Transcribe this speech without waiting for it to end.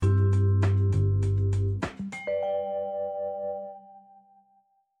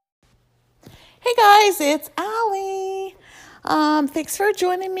Hey guys, it's Allie. Thanks for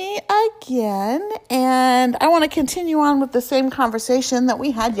joining me again. And I want to continue on with the same conversation that we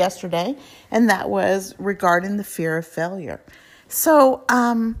had yesterday, and that was regarding the fear of failure. So,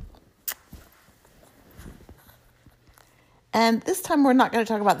 and this time we're not going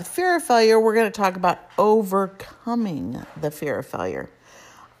to talk about the fear of failure. We're going to talk about overcoming the fear of failure.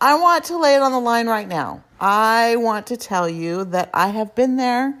 I want to lay it on the line right now. I want to tell you that I have been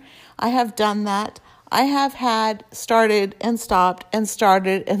there. I have done that. I have had started and stopped and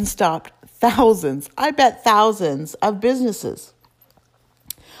started and stopped thousands. I bet thousands of businesses.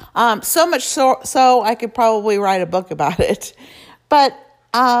 So much so I could probably write a book about it. But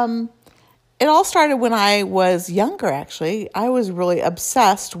it all started when I was younger, actually. I was really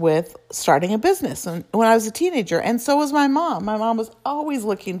obsessed with starting a business and when I was a teenager. And so was my mom. My mom was always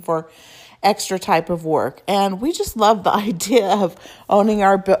looking for extra type of work. And we just loved the idea of owning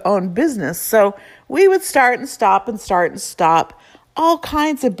our own business. So we would start and stop all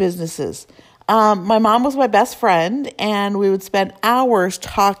kinds of businesses. My mom was my best friend, and we would spend hours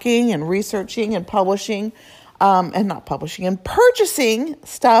talking and researching and publishing, and purchasing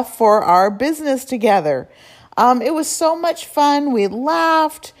stuff for our business together. It was so much fun. We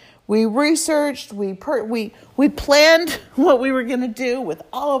laughed. We researched, we planned what we were going to do with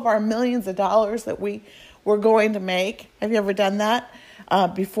all of our millions of dollars that we were going to make. Have you ever done that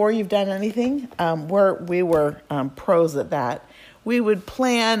before you've done anything? We were pros at that. We would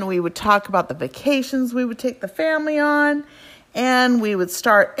plan, we would talk about the vacations we would take the family on, and we would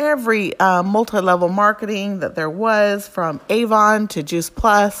start every multi-level marketing that there was, from Avon to Juice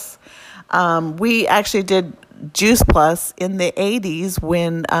Plus. We actually did Juice Plus in the 80s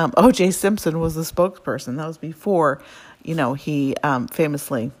when O.J. Simpson was the spokesperson. That was before, he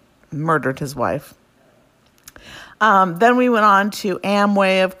famously murdered his wife. Then we went on to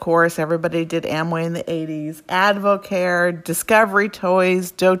Amway, of course. Everybody did Amway in the 80s. Advocare, Discovery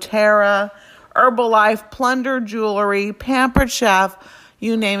Toys, doTERRA, Herbalife, Plunder Jewelry, Pampered Chef,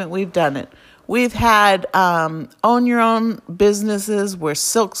 you name it, we've done it. We've had own your own businesses. We're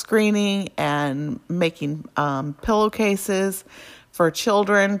silk screening and making pillowcases for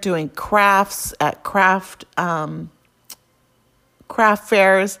children, doing crafts at craft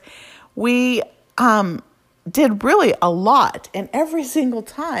fairs. We did really a lot. And every single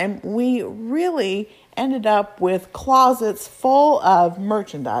time, we really ended up with closets full of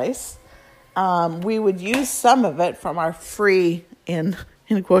merchandise. We would use some of it from our free, in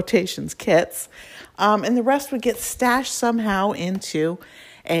quotations, kits, and the rest would get stashed somehow into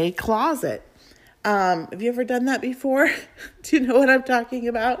a closet. Have you ever done that before? Do you know what I'm talking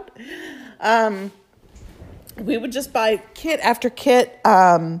about? We would just buy kit after kit,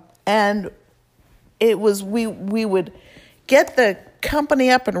 and it was we would get the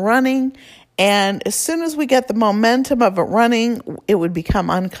company up and running, and as soon as we get the momentum of it running, it would become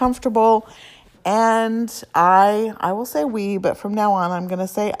uncomfortable. And I will say we, but from now on, I'm going to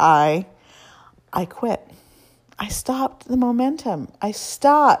say I quit. I stopped the momentum. I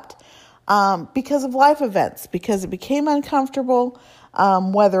stopped because of life events, because it became uncomfortable,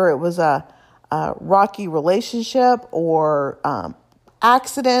 whether it was a rocky relationship or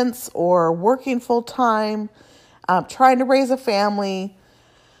accidents or working full time, trying to raise a family,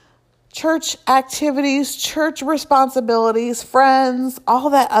 church activities, church responsibilities, friends,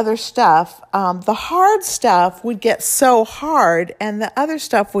 all that other stuff. The hard stuff would get so hard and the other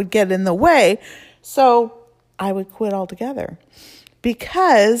stuff would get in the way. So I would quit altogether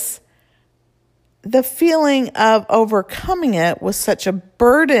because the feeling of overcoming it was such a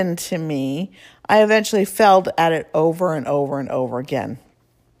burden to me. I eventually failed at it over and over and over again.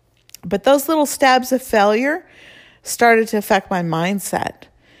 But those little stabs of failure started to affect my mindset.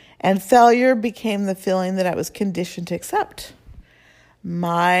 And failure became the feeling that I was conditioned to accept.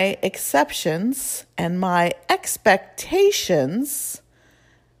 My exceptions and my expectations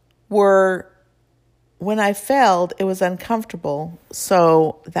were, when I failed, it was uncomfortable,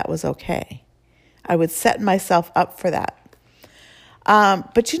 so that was okay. I would set myself up for that.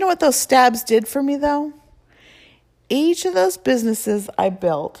 But you know what those stabs did for me, though? Each of those businesses I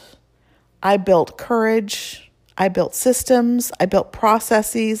built courage, I built systems, I built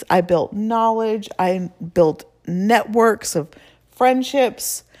processes, I built knowledge, I built networks of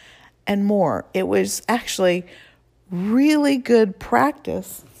friendships and more. It was actually really good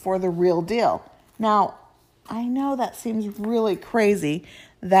practice for the real deal. Now, I know that seems really crazy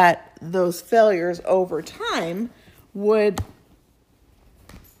that those failures over time would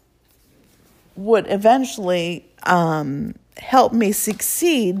eventually help me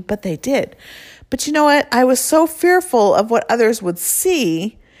succeed, but they did. But you know what? I was so fearful of what others would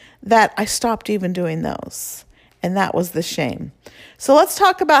see that I stopped even doing those. And that was the shame. So let's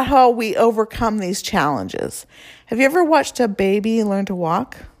talk about how we overcome these challenges. Have you ever watched a baby learn to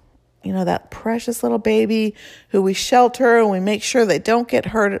walk? You know, that precious little baby who we shelter and we make sure they don't get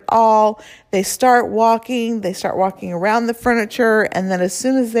hurt at all. They start walking around the furniture. And then as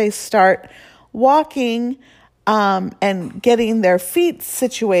soon as they start walking and getting their feet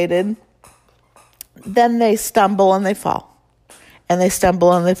situated, then they stumble and they fall. And they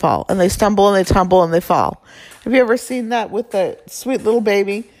stumble and they fall. And they stumble and they tumble and they fall. Have you ever seen that with the sweet little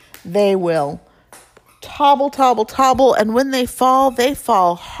baby? They will tobble. And when they fall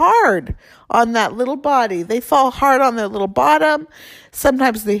hard on that little body. They fall hard on their little bottom.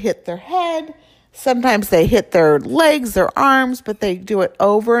 Sometimes they hit their head. Sometimes they hit their legs, their arms, but they do it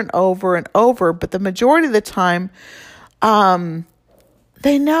over and over and over. But the majority of the time,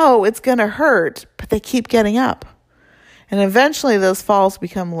 they know it's going to hurt, but they keep getting up. And eventually those falls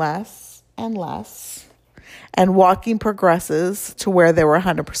become less and less. And walking progresses to where they were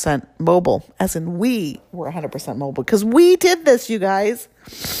 100% mobile, as in we were 100% mobile. Because we did this, you guys.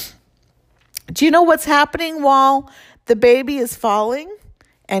 Do you know what's happening while the baby is falling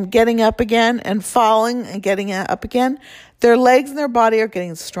and getting up again and falling and getting up again? Their legs and their body are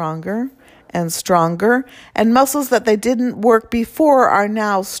getting stronger and stronger. And muscles that they didn't work before are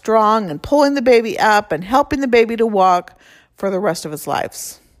now strong and pulling the baby up and helping the baby to walk for the rest of its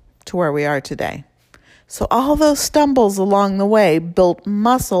lives to where we are today. So all those stumbles along the way built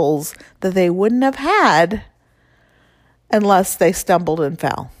muscles that they wouldn't have had unless they stumbled and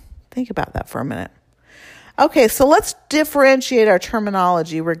fell. Think about that for a minute. Okay, so let's differentiate our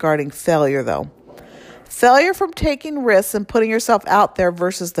terminology regarding failure, though. Failure from taking risks and putting yourself out there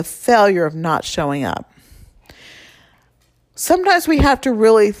versus the failure of not showing up. Sometimes we have to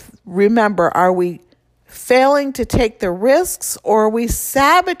really remember, are we failing to take the risks, or are we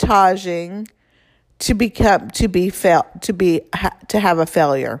sabotaging to have a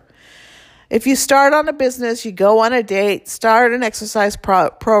failure? If you start on a business, you go on a date, start an exercise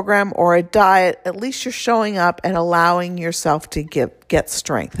program or a diet, at least you're showing up and allowing yourself to get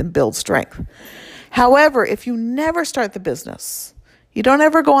strength and build strength. However, if you never start the business, you don't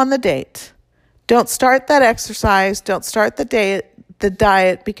ever go on the date, don't start that exercise, don't start the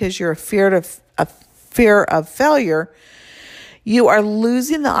diet because you're a fear of failure, you are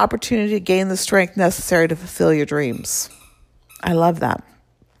losing the opportunity to gain the strength necessary to fulfill your dreams. I love that.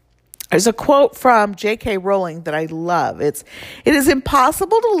 There's a quote from J.K. Rowling that I love. It is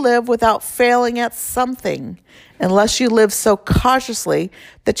impossible to live without failing at something unless you live so cautiously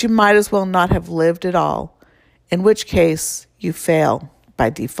that you might as well not have lived at all, in which case you fail by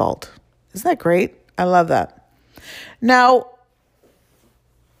default. Isn't that great? I love that. Now,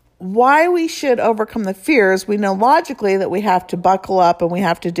 why we should overcome the fears, we know logically that we have to buckle up and we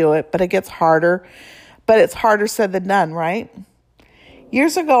have to do it, but it gets harder. But it's harder said than done, right?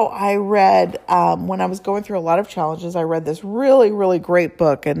 Years ago, I read, when I was going through a lot of challenges, I read this really, really great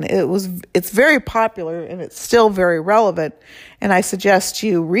book, and it's very popular and it's still very relevant. And I suggest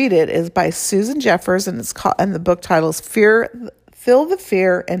you read it. It's by Susan Jeffers, and the book title is Feel the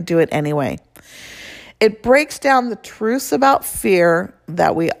Fear and Do It Anyway. It breaks down the truths about fear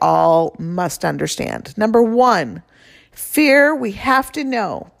that we all must understand. Number one, fear, we have to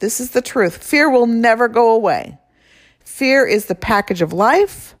know, this is the truth. Fear will never go away. Fear is the package of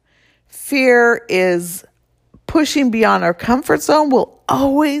life. Fear is pushing beyond our comfort zone. We'll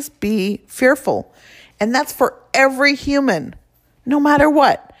always be fearful. And that's for every human, no matter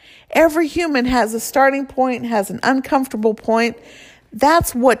what. Every human has a starting point, has an uncomfortable point.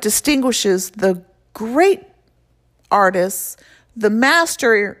 That's what distinguishes the great artists, the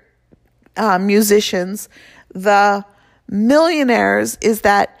master musicians, the millionaires, is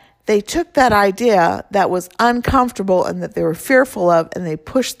that they took that idea that was uncomfortable and that they were fearful of, and they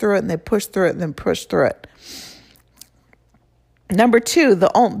pushed through it and they pushed through it and then pushed through it. Number two,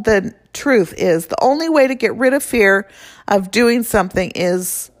 the truth is the only way to get rid of fear of doing something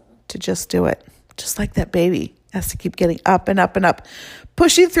is to just do it. Just like that baby has to keep getting up and up and up.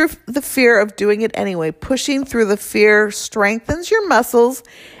 Pushing through the fear of doing it anyway. Pushing through the fear strengthens your muscles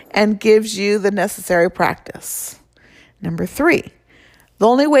and gives you the necessary practice. Number three, the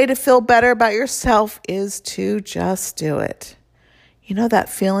only way to feel better about yourself is to just do it. You know that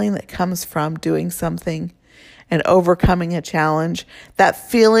feeling that comes from doing something and overcoming a challenge? That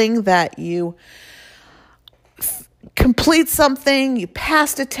feeling that you complete something, you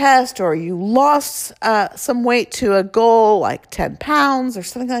passed a test, or you lost some weight to a goal like 10 pounds or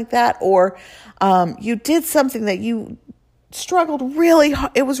something like that, or you did something that you struggled really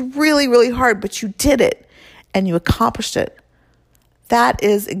hard. It was really, really hard, but you did it and you accomplished it. That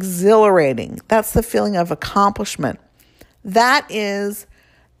is exhilarating. That's the feeling of accomplishment. That is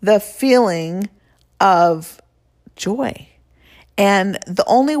the feeling of joy. And the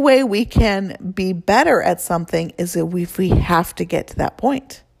only way we can be better at something is if we have to get to that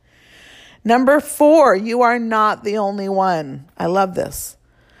point. Number 4, you are not the only one. I love this.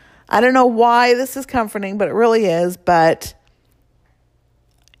 I don't know why this is comforting, but it really is. But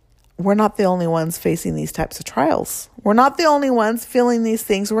we're not the only ones facing these types of trials. We're not the only ones feeling these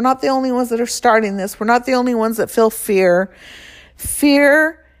things. We're not the only ones that are starting this. We're not the only ones that feel fear.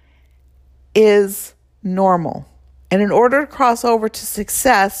 Fear is normal. And in order to cross over to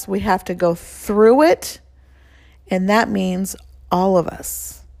success, we have to go through it. And that means all of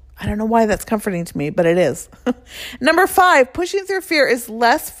us. I don't know why that's comforting to me, but it is. Number 5, pushing through fear is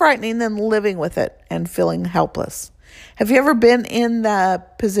less frightening than living with it and feeling helpless. Have you ever been in the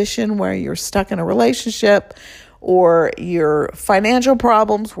position where you're stuck in a relationship or your financial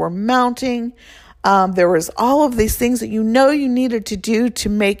problems were mounting? There was all of these things that you needed to do to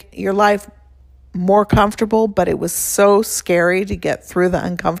make your life more comfortable, but it was so scary to get through the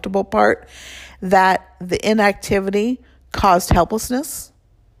uncomfortable part that the inactivity caused helplessness.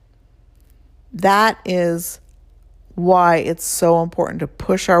 That is why it's so important to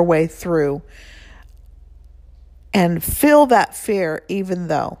push our way through and feel that fear even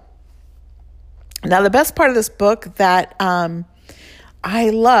though. Now, the best part of this book that I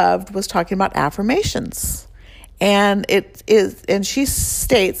loved was talking about affirmations. And she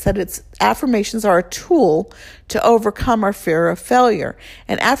states that affirmations are a tool to overcome our fear of failure.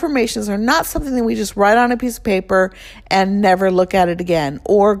 And affirmations are not something that we just write on a piece of paper and never look at it again,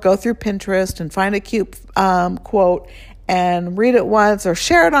 or go through Pinterest and find a cute quote and read it once or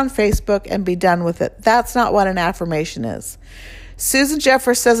share it on Facebook and be done with it. That's not what an affirmation is. Susan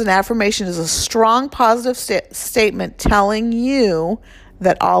Jeffers says an affirmation is a strong positive statement telling you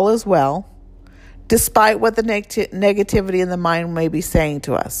that all is well, despite what the negativity in the mind may be saying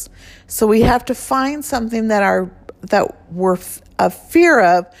to us. So we have to find something that we're a fear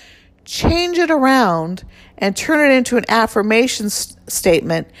of, change it around, and turn it into an affirmation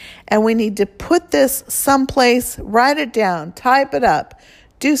statement. And we need to put this someplace, write it down, type it up,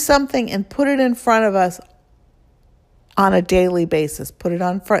 do something, and put it in front of us on a daily basis. Put it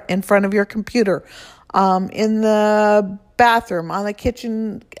in front of your computer, in the bathroom, on the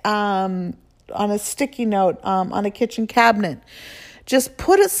kitchen, on a sticky note, on a kitchen cabinet. Just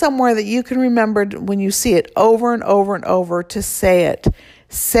put it somewhere that you can remember when you see it over and over and over to say it.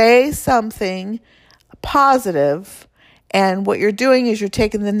 Say something positive, and what you're doing is you're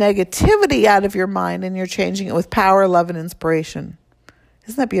taking the negativity out of your mind and you're changing it with power, love, and inspiration.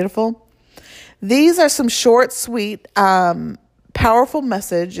 Isn't that beautiful? These are some short, sweet, powerful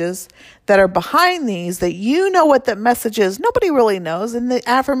messages that are behind these that you know what that message is. Nobody really knows. And the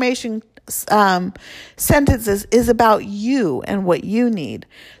affirmation sentences is about you and what you need.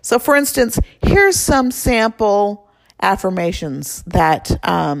 So for instance, here's some sample affirmations that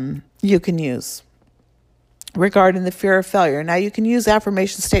you can use regarding the fear of failure. Now you can use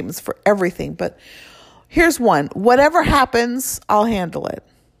affirmation statements for everything, but here's one. Whatever happens, I'll handle it.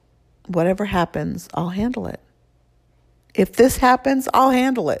 Whatever happens, I'll handle it. If this happens, I'll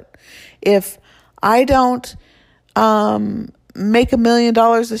handle it. If I don't make $1 million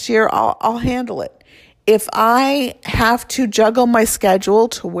this year, I'll handle it. If I have to juggle my schedule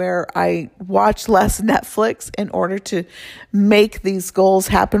to where I watch less Netflix in order to make these goals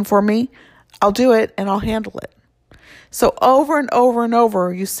happen for me, I'll do it and I'll handle it. So over and over and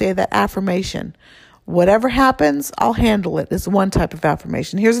over, you say that affirmation. Whatever happens, I'll handle it is one type of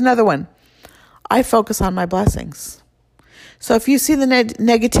affirmation. Here's another one. I focus on my blessings. So if you see the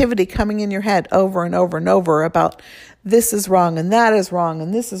negativity coming in your head over and over and over about this is wrong and that is wrong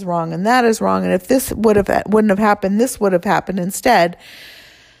and this is wrong and that is wrong, and if this wouldn't have happened, this would have happened instead.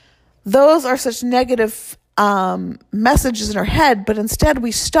 Those are such negative messages in our head, but instead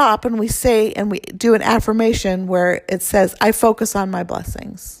we stop and we say and we do an affirmation where it says, I focus on my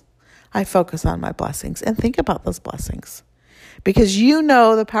blessings. I focus on my blessings, and think about those blessings because you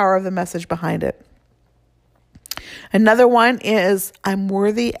know the power of the message behind it. Another one is, I'm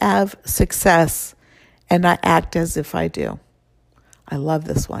worthy of success and I act as if I do. I love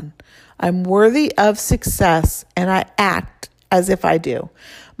this one. I'm worthy of success and I act as if I do.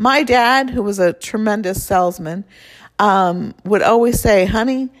 My dad, who was a tremendous salesman, would always say,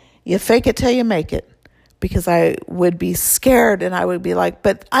 honey, you fake it till you make it. Because I would be scared and I would be like,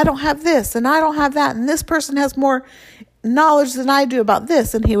 but I don't have this and I don't have that. And this person has more knowledge than I do about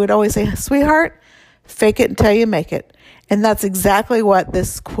this. And he would always say, sweetheart, fake it until you make it. And that's exactly what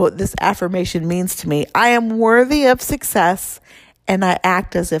this quote, this affirmation means to me. I am worthy of success and I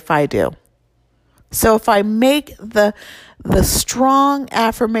act as if I do. So if I make the strong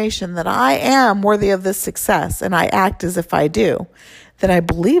affirmation that I am worthy of this success and I act as if I do, then I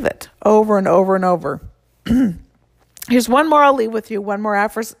believe it over and over and over. Here's one more I'll leave with you, one more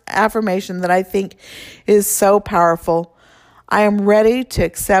affirmation that I think is so powerful. I am ready to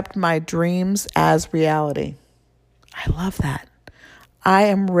accept my dreams as reality. I love that. I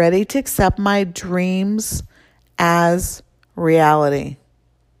am ready to accept my dreams as reality.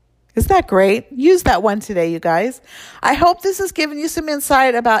 Isn't that great? Use that one today, you guys. I hope this has given you some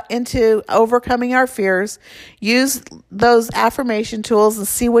insight into overcoming our fears. Use those affirmation tools and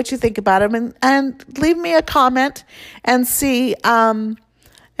see what you think about them, and leave me a comment and see and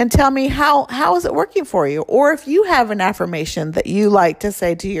tell me how is it working for you, or if you have an affirmation that you like to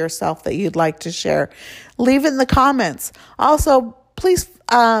say to yourself that you'd like to share, leave it in the comments. Also, please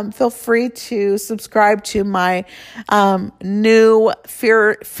feel free to subscribe to my new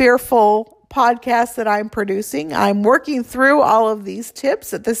Fearful podcast that I'm producing. I'm working through all of these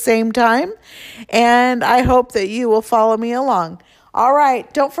tips at the same time, and I hope that you will follow me along. All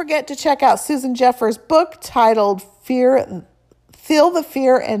right, don't forget to check out Susan Jeffers' book titled Feel the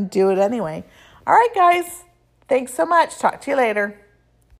Fear and Do It Anyway. All right, guys, thanks so much. Talk to you later.